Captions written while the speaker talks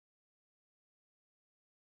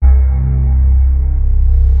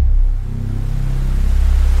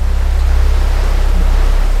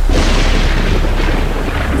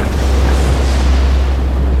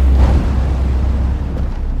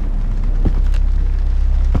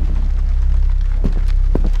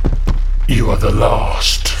You are the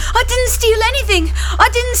last. I didn't steal anything. I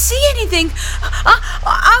didn't see anything.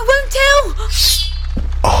 I won't tell.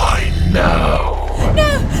 I know.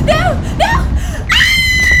 No!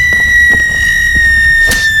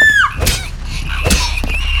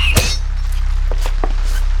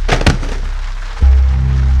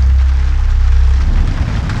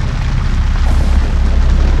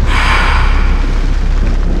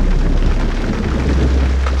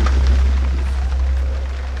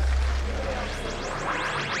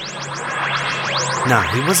 Nah,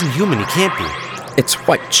 he wasn't human, he can't be. It's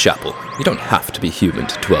Whitechapel. You don't have to be human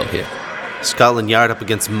to dwell here. Scotland Yard up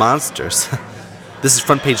against monsters. This is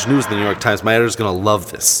front page news in the New York Times. My editor's gonna love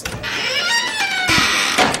this.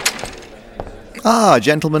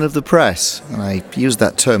 Gentlemen of the press. I use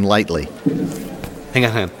that term lightly. Hang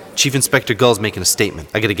on. Chief Inspector Gull's making a statement.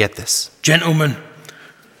 I gotta get this. Gentlemen,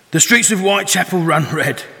 the streets of Whitechapel run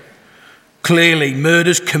red. Clearly,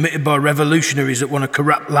 murders committed by revolutionaries that want to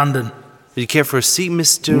corrupt London. Do you care for a seat,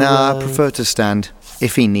 Mr. Nah, I prefer to stand,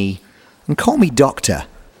 if he knee. And call me Doctor.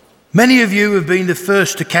 Many of you have been the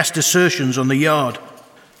first to cast assertions on the Yard.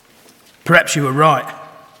 Perhaps you were right.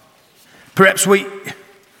 Perhaps I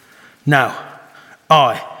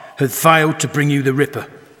have failed to bring you the Ripper.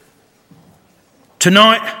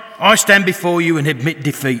 Tonight, I stand before you and admit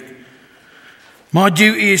defeat. My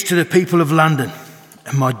duty is to the people of London,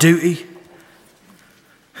 and my duty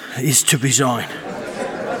is to resign.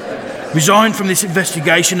 Resign from this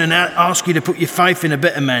investigation and ask you to put your faith in a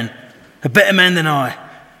better man than I,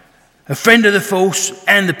 a friend of the force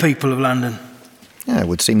and the people of London. It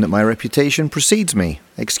would seem that my reputation precedes me.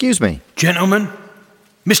 Excuse me. Gentlemen,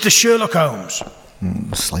 Mr. Sherlock Holmes.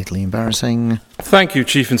 Slightly embarrassing. Thank you,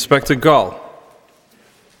 Chief Inspector Gull.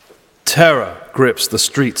 Terror grips the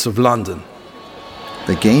streets of London.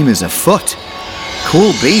 The game is afoot.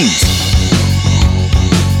 Cool beans.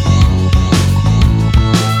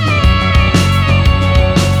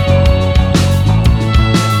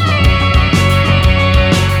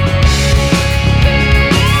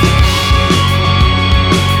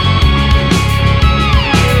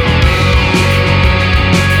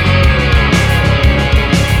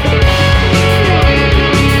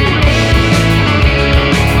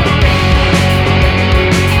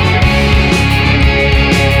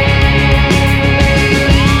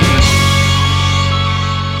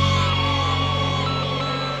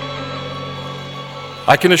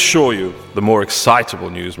 I can assure you, the more excitable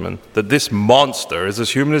newsman, that this monster is as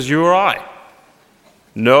human as you or I.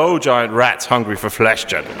 No giant rats hungry for flesh,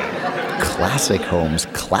 gentlemen. Classic, Holmes,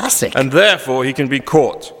 classic. And therefore he can be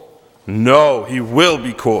caught. No, he will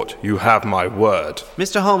be caught. You have my word.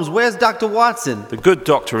 Mr. Holmes, where's Dr. Watson? The good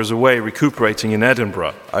doctor is away recuperating in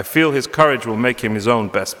Edinburgh. I feel his courage will make him his own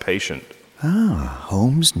best patient.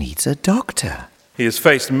 Holmes needs a doctor. He has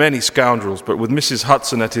faced many scoundrels, but with Mrs.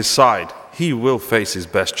 Hudson at his side, he will face his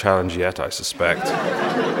best challenge yet, I suspect.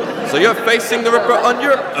 So you're facing the Ripper on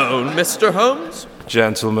your own, Mr. Holmes?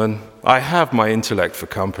 Gentlemen, I have my intellect for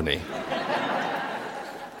company.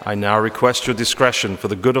 I now request your discretion for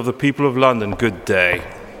the good of the people of London. Good day.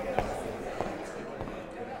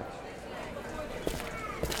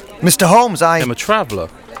 Mr. Holmes, I am a traveller,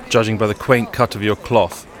 judging by the quaint cut of your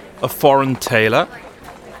cloth. A foreign tailor.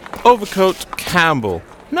 Overcoat Campbell.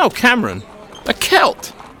 No, Cameron. A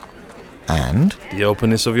Celt. And? The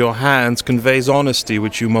openness of your hands conveys honesty,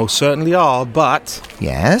 which you most certainly are, but...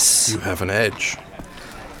 Yes? You have an edge.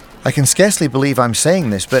 I can scarcely believe I'm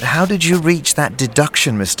saying this, but how did you reach that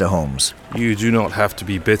deduction, Mr. Holmes? You do not have to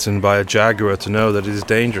be bitten by a jaguar to know that it is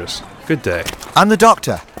dangerous. Good day. I'm the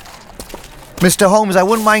doctor. Mr. Holmes, I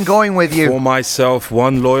wouldn't mind going with you. For myself,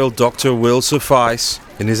 one loyal doctor will suffice.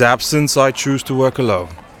 In his absence, I choose to work alone.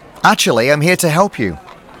 Actually, I'm here to help you.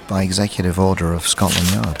 By executive order of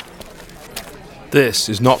Scotland Yard. This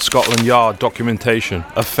is not Scotland Yard documentation.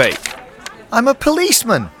 A fake. I'm a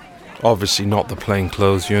policeman. Obviously not the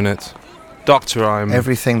plainclothes unit. Doctor, I'm...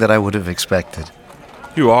 Everything that I would have expected.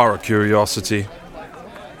 You are a curiosity.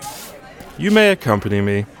 You may accompany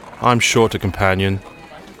me. I'm short a companion.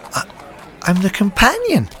 I'm the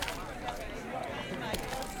companion.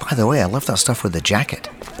 By the way, I love that stuff with the jacket.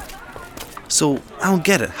 So, I don't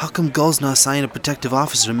get it. How come Gull's not assigning a protective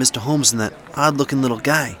officer to Mr. Holmes and that odd-looking little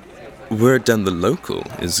guy? Word down the local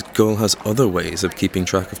is Gull has other ways of keeping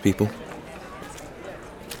track of people.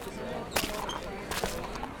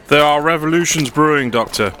 There are revolutions brewing,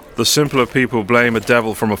 Doctor. The simpler people blame a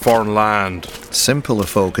devil from a foreign land. Simpler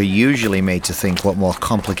folk are usually made to think what more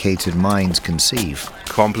complicated minds conceive.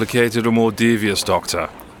 Complicated or more devious, Doctor?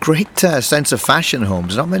 Great sense of fashion,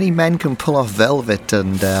 Holmes. Not many men can pull off velvet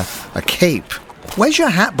and a cape. Where's your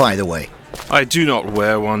hat, by the way? I do not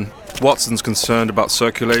wear one. Watson's concerned about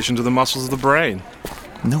circulation to the muscles of the brain.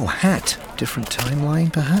 No hat. Different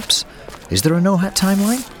timeline, perhaps? Is there a no hat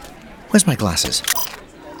timeline? Where's my glasses?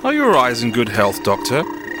 Are your eyes in good health, Doctor?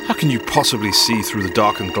 How can you possibly see through the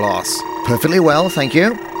darkened glass? Perfectly well, thank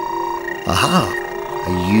you. Aha!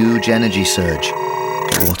 A huge energy surge.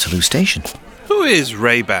 Waterloo Station. Who is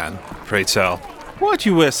Ray-Ban, pray tell? Why do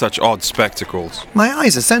you wear such odd spectacles? My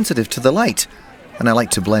eyes are sensitive to the light, and I like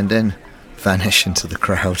to blend in, vanish into the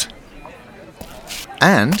crowd.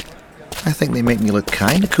 And I think they make me look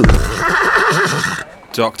kinda cool.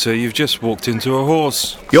 Doctor, you've just walked into a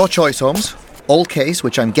horse. Your choice, Holmes. Old case,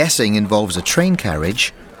 which I'm guessing involves a train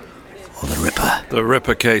carriage, or the Ripper. The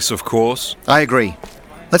Ripper case, of course. I agree.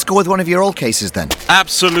 Let's go with one of your old cases, then.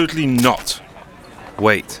 Absolutely not.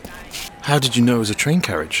 Wait. How did you know it was a train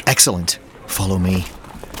carriage? Excellent. Follow me.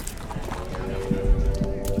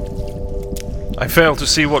 I fail to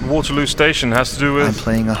see what Waterloo Station has to do I'm with...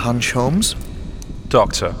 playing a hunch, Holmes.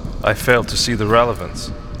 Doctor, I fail to see the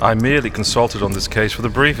relevance. I merely consulted on this case for the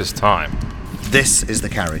briefest time. This is the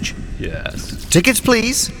carriage. Yes. Tickets,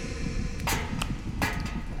 please.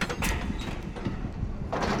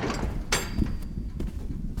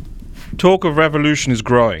 Talk of revolution is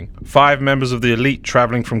growing. 5 members of the elite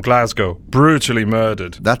travelling from Glasgow, brutally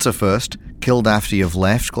murdered. That's a first. Killed after you've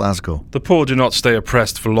left Glasgow. The poor do not stay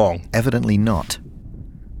oppressed for long. Evidently not.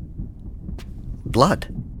 Blood.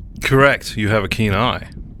 Correct, you have a keen eye.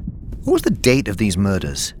 What was the date of these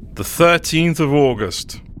murders? The 13th of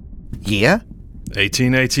August. Year?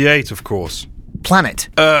 1888, of course. Planet.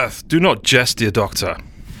 Earth, do not jest, dear Doctor.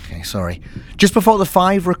 Okay, sorry. Just before the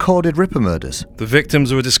 5 recorded Ripper murders. The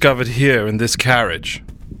victims were discovered here in this carriage.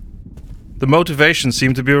 The motivation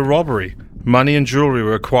seemed to be a robbery. Money and jewellery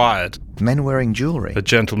were acquired. Men wearing jewellery. A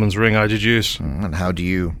gentleman's ring, I deduce. And how do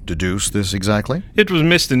you deduce this exactly? It was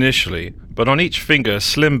missed initially, but on each finger a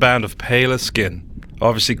slim band of paler skin,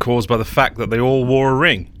 obviously caused by the fact that they all wore a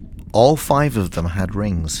ring. All 5 of them had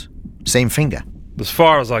rings. Same finger. As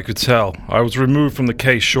far as I could tell, I was removed from the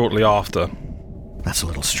case shortly after. That's a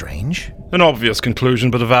little strange. An obvious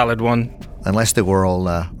conclusion, but a valid one. Unless they were all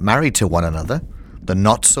married to one another. The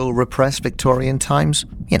not-so-repressed Victorian times,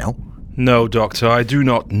 you know. No, Doctor, I do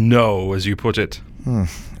not know, as you put it.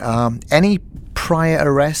 Any prior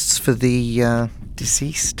arrests for the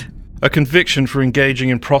deceased? A conviction for engaging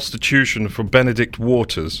in prostitution for Benedict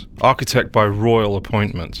Waters, architect by royal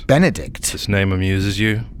appointment. Benedict? This name amuses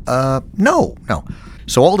you? No.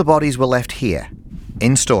 So all the bodies were left here,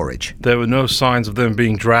 in storage. There were no signs of them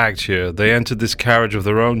being dragged here. They entered this carriage of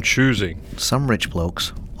their own choosing. Some rich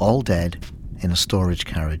blokes, all dead, in a storage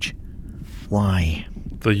carriage. Why?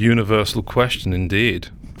 The universal question, indeed.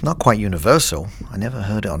 Not quite universal. I never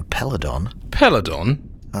heard it on Peladon. Peladon?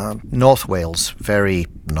 North Wales, very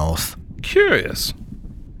north. Curious.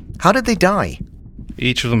 How did they die?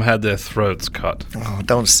 Each of them had their throats cut. Oh,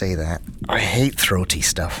 don't say that. I hate throaty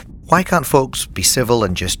stuff. Why can't folks be civil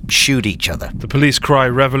and just shoot each other? The police cry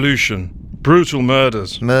revolution. Brutal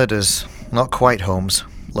murders. Murders. Not quite, Holmes.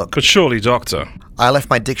 Look, But surely, Doctor. I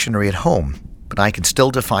left my dictionary at home, but I can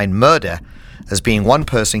still define murder as being one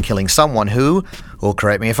person killing someone who, or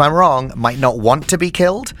correct me if I'm wrong, might not want to be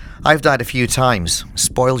killed. I've died a few times.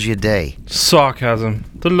 Spoils your day. Sarcasm.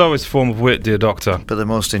 The lowest form of wit, dear Doctor. But the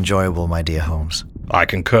most enjoyable, my dear Holmes. I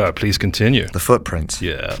concur. Please continue. The footprints.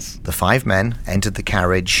 Yes. The 5 men entered the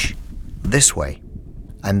carriage this way.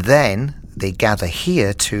 And then they gather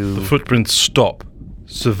here to... The footprints stop.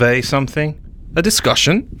 Survey something? A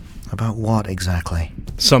discussion? About what exactly?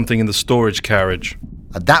 Something in the storage carriage.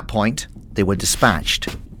 At that point, they were dispatched,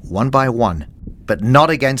 one by one, but not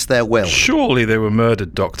against their will. Surely they were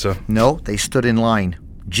murdered, Doctor. No, they stood in line.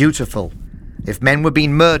 Dutiful. If men were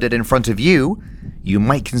being murdered in front of you, you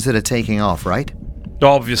might consider taking off, right?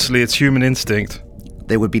 Obviously, it's human instinct.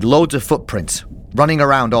 There would be loads of footprints, running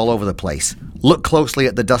around all over the place. Look closely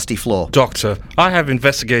at the dusty floor. Doctor, I have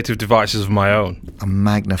investigative devices of my own. A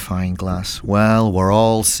magnifying glass. Well, we're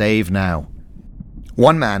all saved now.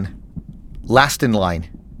 One man, last in line.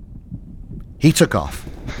 He took off,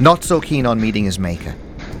 not so keen on meeting his maker.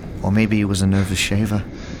 Or maybe he was a nervous shaver.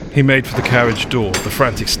 He made for the carriage door, the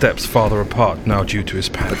frantic steps farther apart, now due to his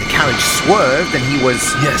But panic. the carriage swerved and he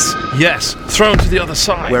was... Yes, thrown to the other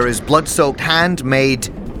side. Where his blood-soaked hand made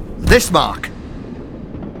this mark.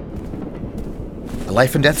 A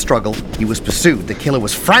life and death struggle. He was pursued. The killer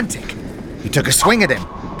was frantic. He took a swing at him.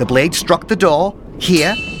 The blade struck the door.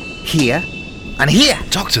 Here, and here.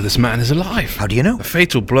 Doctor, this man is alive. How do you know? A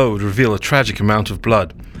fatal blow would reveal a tragic amount of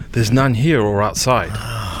blood. There's none here or outside.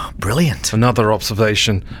 Brilliant. Another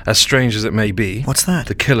observation, as strange as it may be. What's that?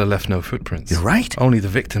 The killer left no footprints. You're right. Only the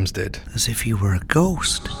victims did. As if you were a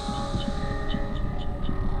ghost.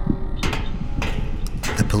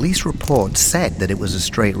 police report said that it was a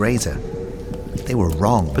straight razor. They were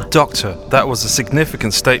wrong. But Doctor, that was a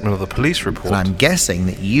significant statement of the police report. And I'm guessing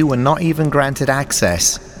that you were not even granted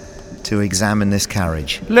access to examine this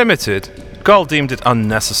carriage. Limited. Gull deemed it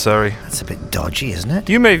unnecessary. That's a bit dodgy, isn't it?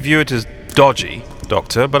 You may view it as dodgy,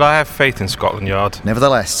 Doctor, but I have faith in Scotland Yard.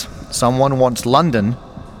 Nevertheless, someone wants London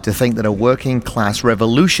to think that a working-class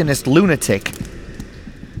revolutionist lunatic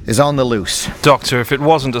is on the loose. Doctor, if it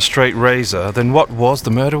wasn't a straight razor, then what was the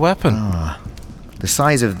murder weapon? The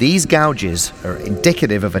size of these gouges are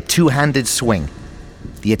indicative of a two-handed swing.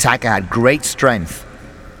 The attacker had great strength,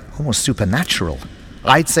 almost supernatural.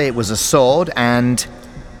 I'd say it was a sword, and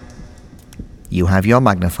you have your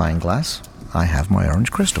magnifying glass. I have my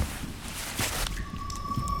orange crystal.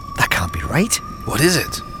 That can't be right. What is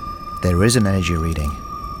it? There is an energy reading.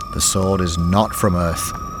 The sword is not from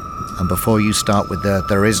Earth. And before you start with that,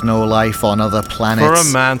 there is no life on other planets. For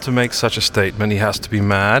a man to make such a statement, he has to be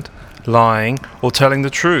mad, lying, or telling the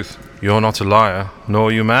truth. You're not a liar, nor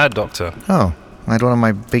are you mad, Doctor. Oh, I had one of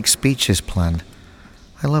my big speeches planned.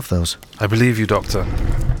 I love those. I believe you, Doctor.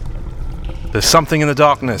 There's something in the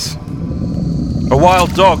darkness. A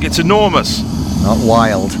wild dog, it's enormous. Not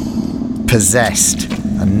wild. Possessed.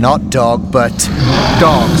 And not dog, but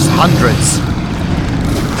dogs, hundreds.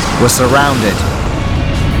 We're surrounded.